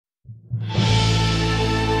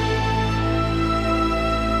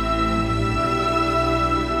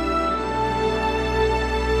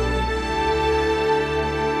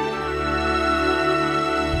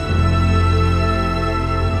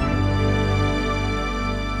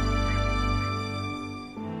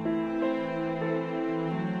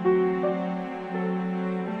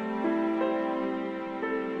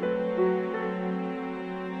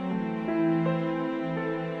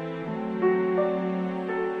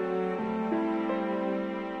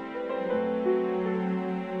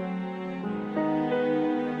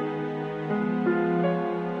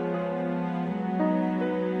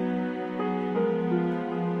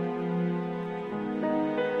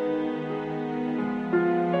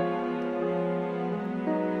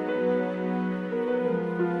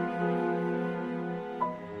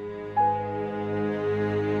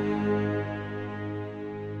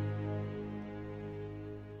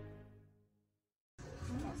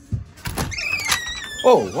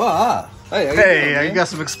Oh, wow. Hey, you got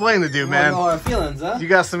some explaining to do, man. No hard feelings, huh? You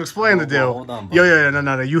got some explaining to do. Hold on, yo,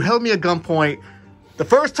 no. You held me at gunpoint. The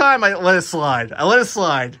first time I let it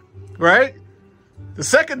slide. Right? The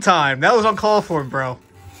second time, that was uncalled for, bro.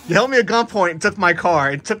 You held me at gunpoint and took my car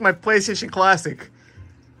and took my PlayStation Classic.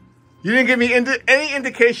 You didn't give me any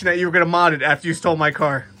indication that you were going to mod it after you stole my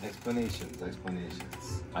car. Explanations.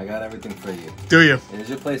 I got everything for you. Do you? It is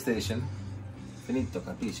your PlayStation. Finito,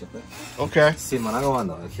 capisci? Okay. See,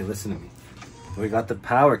 Managawando, okay, listen to me. We got the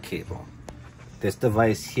power cable. This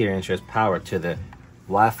device here ensures power to the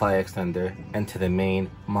Wi-Fi extender and to the main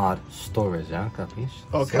mod storage, yeah? Capiche?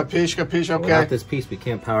 Oh, capiche, okay. Without this piece, we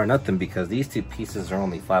can't power nothing because these two pieces are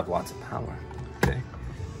only 5 watts of power, okay?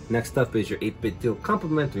 Next up is your 8-bit deal,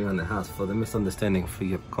 complimentary on the house for the misunderstanding for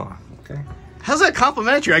your car, okay? How's that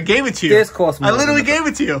complimentary? I gave it to you. This costs more. I literally gave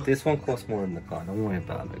it to you. This one costs more than the car. Don't worry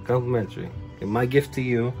about it. Complimentary. Okay, my gift to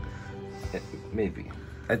you, maybe.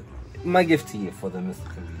 My gift to you for the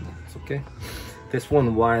misconvenience, okay? This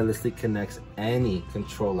one wirelessly connects any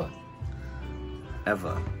controller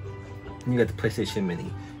ever. You got the PlayStation Mini.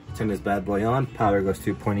 You turn this bad boy on, power goes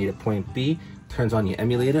to point A to point B, turns on your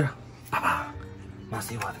emulator.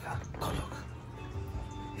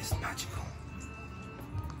 It's magical.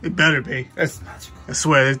 It better be. It's magical. I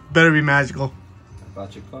swear, it better be magical.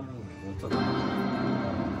 About your car?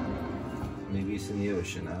 Maybe it's in the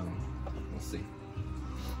ocean. I don't know. We'll see.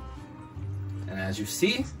 And as you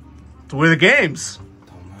see, it's where the games.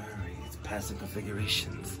 Don't worry, it's passing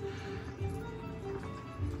configurations.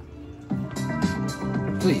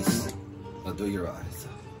 Please, do your eyes.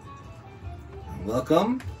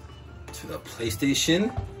 Welcome to the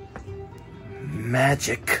PlayStation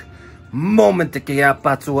Magic Moment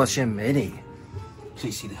Mini.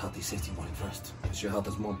 Please see the healthy safety warning first, because your health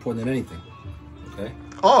is more important than anything. Okay?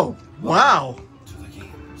 Oh, wow. To the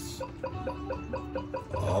games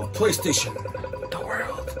of PlayStation, the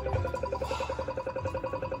world.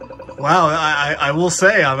 Wow, I will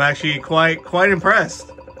say I'm actually quite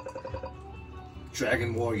impressed.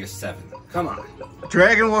 Dragon Warrior 7. Come on.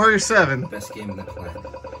 Dragon Warrior 7. Best game in the planet.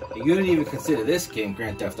 And you didn't even consider this game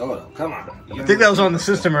Grand Theft Auto. Come on. I think that was on the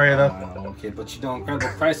system area, though. Okay, but you know Incredible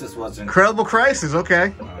Crisis wasn't. Incredible Crisis,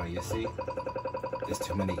 okay. You see? There's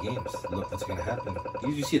too many games. Look what's gonna happen.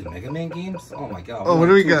 Did you see the Mega Man games? Oh my god. Oh, what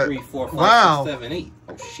do we got? 3, 4, 5, wow. 6, 7, 8.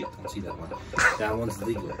 Oh shit, don't see that one. That one's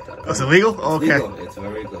legal. Oh, it's illegal? Oh, okay. Legal. It's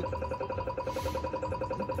very good.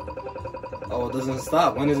 Oh, it doesn't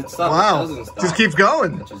stop. When does it stop? Wow. It doesn't stop. Just keeps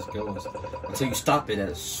going. It just goes. Until you stop it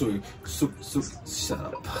at shut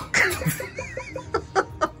up.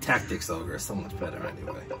 Tactics Ogre is so much better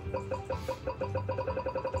anyway.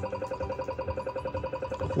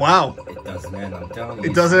 Wow. It doesn't end, I'm telling you.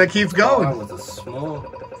 It doesn't, it keeps going. That was a small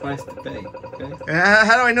price to pay, okay?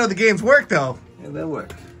 How do I know the games work, though? Yeah, they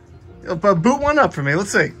work. Boot one up for me,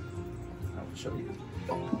 let's see. I will show you.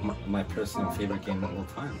 My personal favorite game of all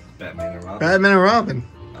time, Batman and Robin. Batman and Robin.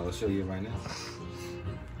 I will show you right now.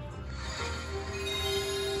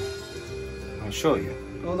 I'll show you.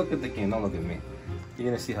 Don't look at the game, don't look at me. You're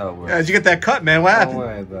gonna see how it works. Yeah, did you get that cut, man? What happened? Don't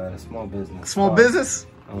worry about it, small business. Small business?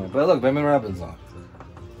 Don't worry. But look, Batman and Robin's on.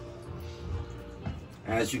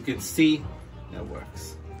 As you can see, that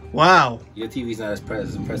works. Wow. Your TV's not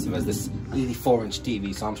as impressive as this 84-inch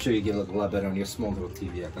TV, so I'm sure you get look a lot better on your small little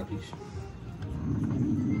TV.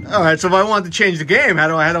 All right, so if I wanted to change the game, how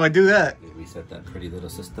do I do that? You reset that pretty little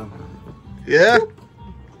system. Yeah.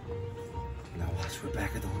 Now watch, we're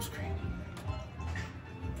back at the home screen.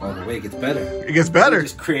 Oh, the way it gets better. It gets better. We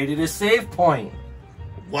just created a save point.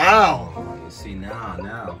 Wow. Oh, you see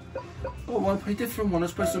now. Oh, one pretty different one.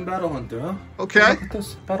 Let's play some Battle Hunter, huh? Okay. Look at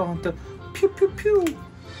this Battle Hunter. Pew pew pew.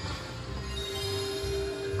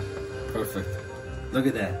 Perfect. Look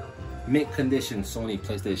at that. Mint condition Sony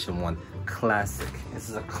PlayStation 1 Classic. This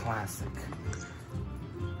is a classic.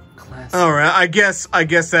 All right, I guess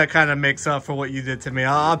that kind of makes up for what you did to me.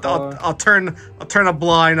 I'll turn a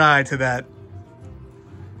blind eye to that.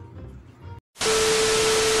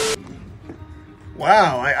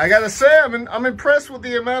 Wow, I gotta say I'm impressed with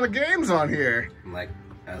the amount of games on here. Like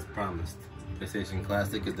as promised, PlayStation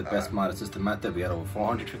Classic is the best modded system out there. We had over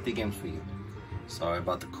 450 games for you. Sorry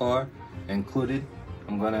about the car included.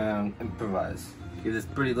 I'm gonna improvise. Give this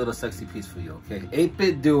pretty little sexy piece for you, okay?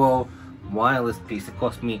 8-bit Duo wireless piece. It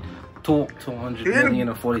cost me $200 million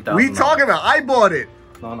or $40,000. What are you talking about? I bought it.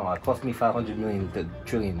 No, it cost me 500 million to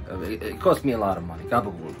trillion. It cost me a lot of money.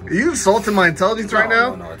 Are you insulting my intelligence right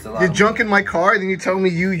now? No, it's a lot. You're junk in my car, then you tell me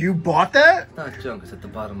you bought that? It's not junk. It's at the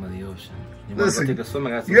bottom of the ocean. Listen,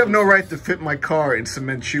 you have no right to fit my car in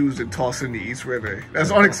cement shoes and toss it in the East River.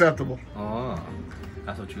 That's unacceptable. Oh.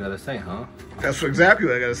 That's what you gotta say, huh? That's exactly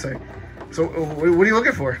what I gotta say. So, what are you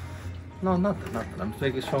looking for? No, nothing. I'm just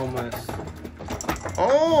making sure my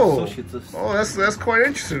Oh, associates are... oh, that's quite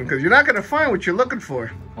interesting because you're not gonna find what you're looking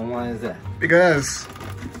for. And why is that? Because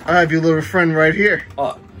I have your little friend right here.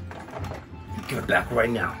 Oh, give it back right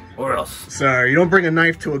now, or else. Sorry, you don't bring a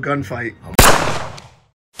knife to a gunfight.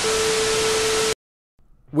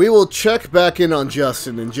 We will check back in on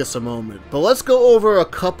Justin in just a moment, but let's go over a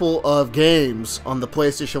couple of games on the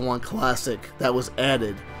PlayStation 1 Classic that was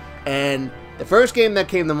added. And the first game that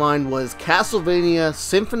came to mind was Castlevania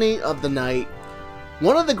Symphony of the Night.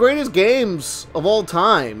 One of the greatest games of all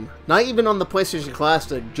time. Not even on the PlayStation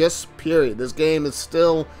Classic, just period. This game is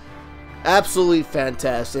still absolutely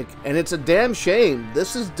fantastic, and it's a damn shame.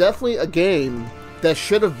 This is definitely a game that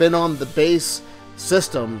should have been on the base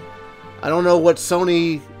system. I don't know what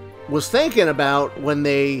Sony was thinking about when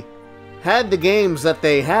they had the games that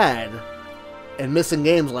they had and missing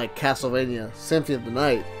games like Castlevania Symphony of the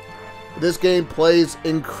Night. This game plays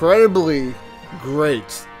incredibly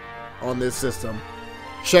great on this system.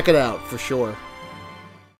 Check it out for sure.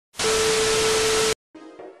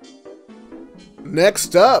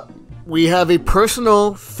 Next up, we have a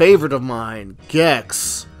personal favorite of mine,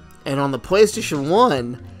 Gex. And on the PlayStation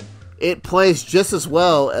 1, it plays just as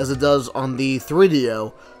well as it does on the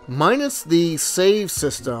 3DO, minus the save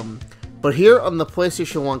system. But here on the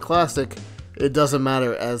PlayStation 1 Classic, it doesn't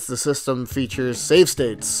matter as the system features save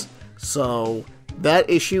states. So that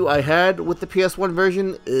issue I had with the PS1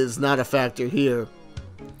 version is not a factor here.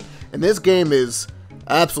 And this game is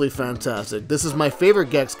absolutely fantastic. This is my favorite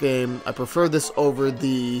Gex game. I prefer this over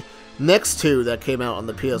the next two that came out on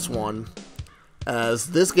the PS1, as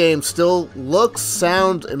this game still looks,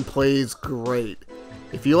 sounds, and plays great.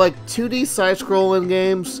 If you like 2D side-scrolling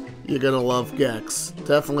games, you're gonna love Gex.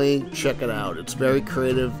 Definitely check it out. It's very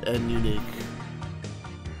creative and unique.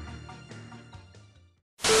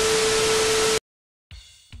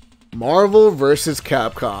 Marvel vs.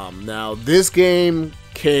 Capcom. Now, this game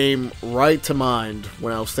came right to mind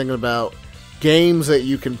when I was thinking about games that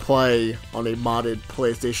you can play on a modded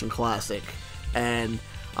PlayStation Classic. And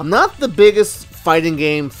I'm not the biggest fighting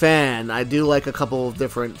game fan. I do like a couple of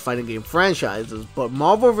different fighting game franchises, but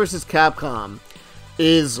Marvel vs. Capcom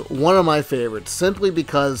is one of my favorites, simply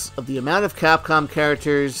because of the amount of Capcom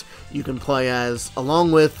characters you can play as,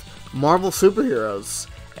 along with Marvel superheroes,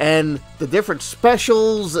 and the different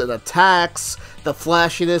specials and attacks, the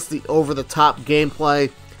flashiness, the over-the-top gameplay.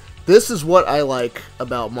 This is what I like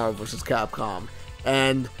about Marvel vs. Capcom.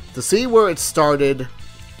 And to see where it started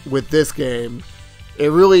with this game, it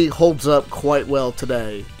really holds up quite well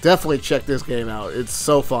today. Definitely check this game out. It's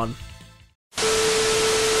so fun.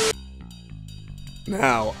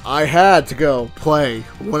 Now, I had to go play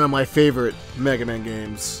one of my favorite Mega Man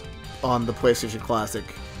games on the PlayStation Classic.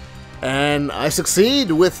 And I succeed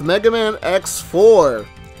with Mega Man X4.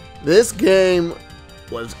 This game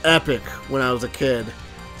was epic when I was a kid.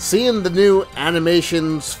 Seeing the new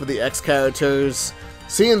animations for the X characters,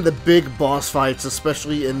 seeing the big boss fights,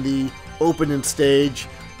 especially in the opening stage,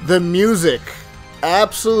 the music,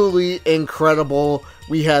 absolutely incredible.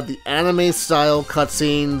 We had the anime style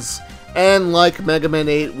cutscenes, and like Mega Man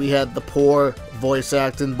 8, we had the poor voice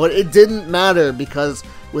acting, but it didn't matter because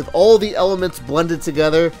with all the elements blended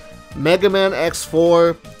together, Mega Man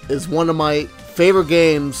X4 is one of my favorite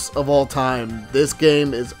games of all time. This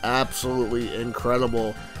game is absolutely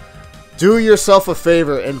incredible. Do yourself a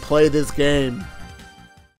favor and play this game.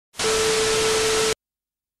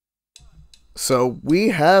 So we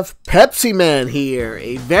have Pepsi Man here,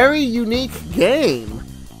 a very unique game.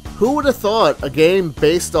 Who would have thought a game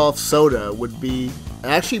based off soda would be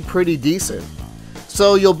actually pretty decent?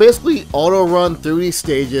 So you'll basically auto-run through these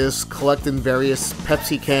stages, collecting various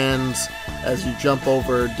Pepsi cans as you jump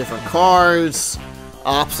over different cars,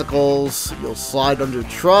 obstacles, you'll slide under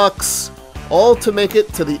trucks, all to make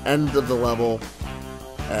it to the end of the level.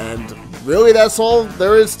 And really that's all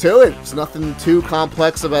there is to it. It's nothing too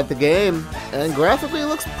complex about the game, and graphically it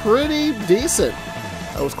looks pretty decent.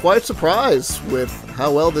 I was quite surprised with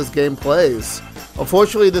how well this game plays.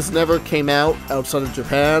 Unfortunately, this never came out outside of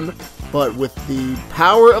Japan, but with the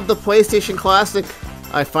power of the PlayStation Classic,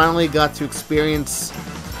 I finally got to experience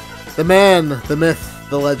the man, the myth,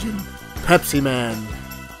 the legend, Pepsi Man.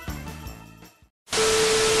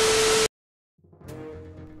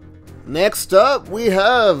 Next up, we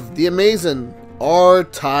have the amazing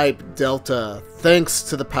R-Type Delta. Thanks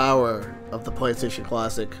to the power of the PlayStation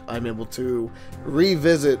Classic, I'm able to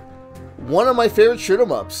revisit one of my favorite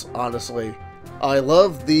shoot-'em-ups, honestly. I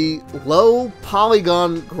love the low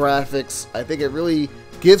polygon graphics. I think it really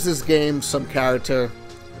gives this game some character.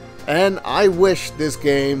 And I wish this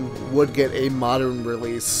game would get a modern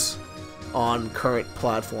release on current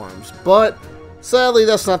platforms. But sadly,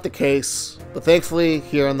 that's not the case. But thankfully,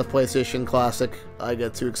 here on the PlayStation Classic, I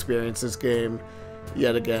get to experience this game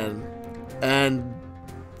yet again. And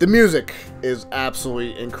the music is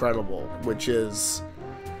absolutely incredible, which is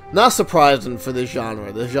not surprising for this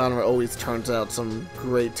genre. This genre always turns out some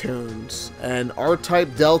great tunes. And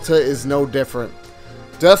R-Type Delta is no different.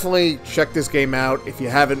 Definitely check this game out if you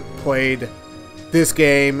haven't played this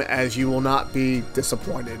game, as you will not be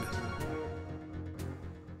disappointed.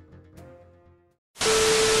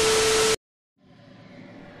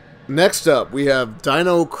 Next up, we have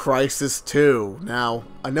Dino Crisis 2. Now,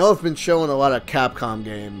 I know I've been showing a lot of Capcom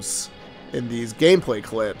games in these gameplay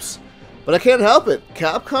clips, but I can't help it.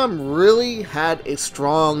 Capcom really had a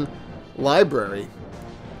strong library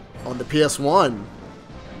on the PS1,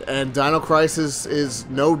 and Dino Crisis is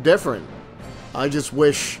no different. I just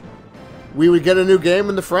wish we would get a new game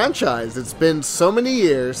in the franchise. It's been so many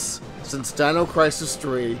years since Dino Crisis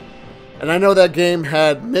 3, and I know that game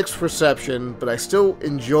had mixed reception, but I still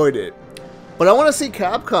enjoyed it. But I want to see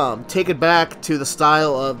Capcom take it back to the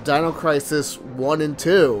style of Dino Crisis 1 and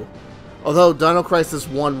 2. Although Dino Crisis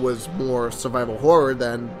 1 was more survival horror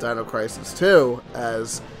than Dino Crisis 2,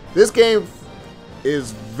 as this game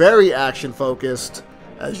is very action focused,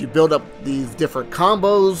 as you build up these different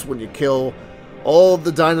combos when you kill all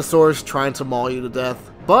the dinosaurs trying to maul you to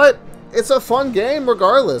death. But it's a fun game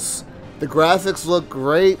regardless. The graphics look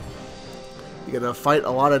great. You're going to fight a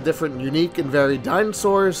lot of different unique and varied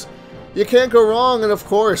dinosaurs. You can't go wrong, and of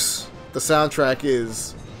course, the soundtrack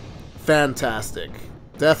is fantastic.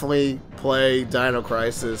 Definitely play Dino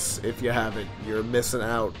Crisis if you haven't. You're missing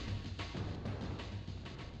out.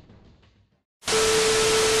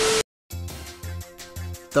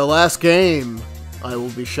 The last game I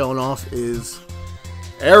will be showing off is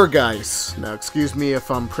Ehrgeiz. Now, excuse me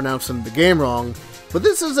if I'm pronouncing the game wrong, but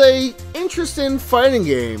this is a interesting fighting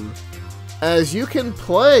game, as you can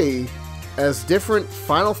play as different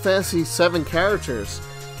Final Fantasy VII characters,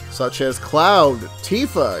 such as Cloud,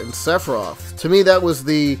 Tifa, and Sephiroth. To me, that was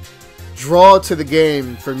the draw to the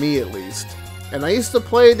game, for me at least. And I used to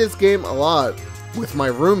play this game a lot with my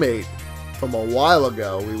roommate from a while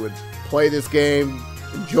ago. We would play this game,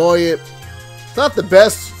 enjoy it. It's not the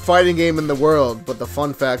best fighting game in the world, but the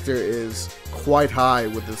fun factor is quite high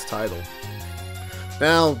with this title.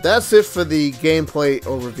 Now, that's it for the gameplay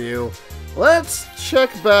overview. Let's check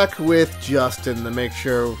back with Justin to make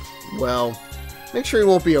sure, well, make sure he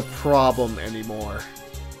won't be a problem anymore.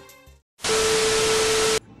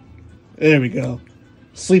 There we go.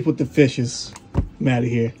 Sleep with the fishes. I'm out of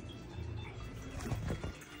here.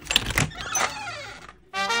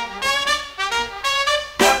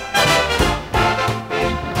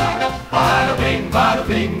 Bada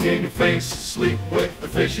bing in your face, sleep with the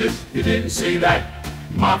fishes. You didn't see that?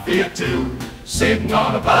 Mafia 2, sitting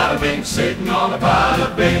on a bada bing, sitting on a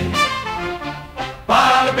bada bing.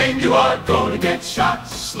 Bada bing, you are gonna get shot,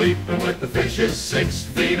 sleeping with the fishes 6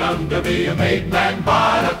 feet under me, a made man.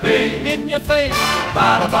 Bada bing in your face,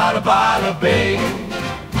 bada bada bada bing.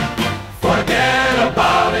 Forget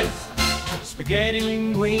about it. Spaghetti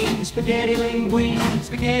linguine, spaghetti linguine,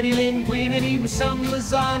 spaghetti linguine, and even some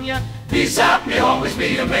lasagna. Peace out, me always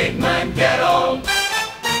be a made man, get on.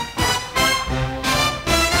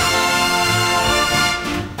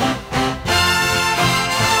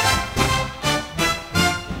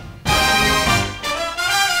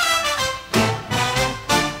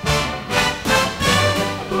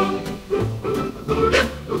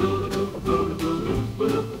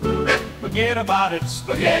 Forget about it,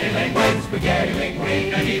 spaghetti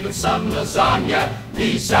linguine, and even some lasagna.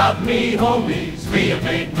 Peace out, me homies, be a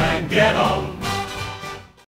made man, get on.